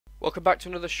Welcome back to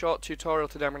another short tutorial.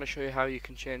 Today I'm going to show you how you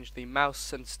can change the mouse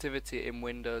sensitivity in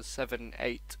Windows 7,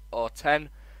 8 or 10.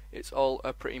 It's all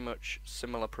a pretty much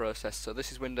similar process. So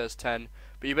this is Windows 10,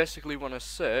 but you basically want to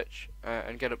search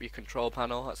and get up your control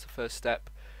panel. That's the first step.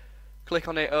 Click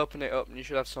on it, open it up, and you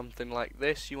should have something like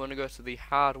this. You want to go to the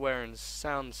hardware and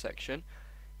sound section.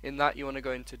 In that you want to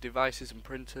go into devices and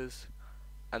printers,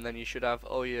 and then you should have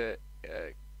all your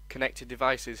connected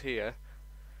devices here.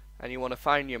 And you want to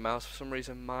find your mouse. For some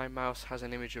reason my mouse has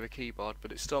an image of a keyboard,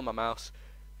 but it's still my mouse.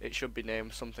 It should be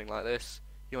named something like this.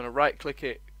 You want to right click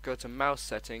it, go to mouse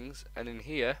settings, and in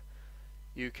here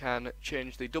you can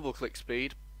change the double click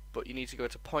speed, but you need to go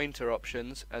to pointer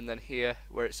options, and then here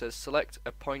where it says select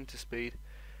a pointer speed,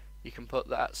 you can put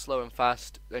that at slow and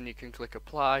fast. Then you can click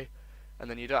apply, and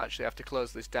then you don't actually have to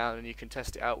close this down, and you can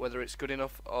test it out whether it's good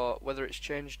enough or whether it's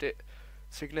changed it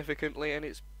significantly and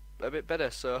it's a bit better.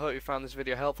 So I hope you found this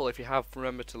video helpful. If you have,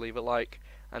 remember to leave a like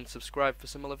and subscribe for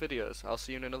similar videos. I'll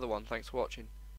see you in another one. Thanks for watching.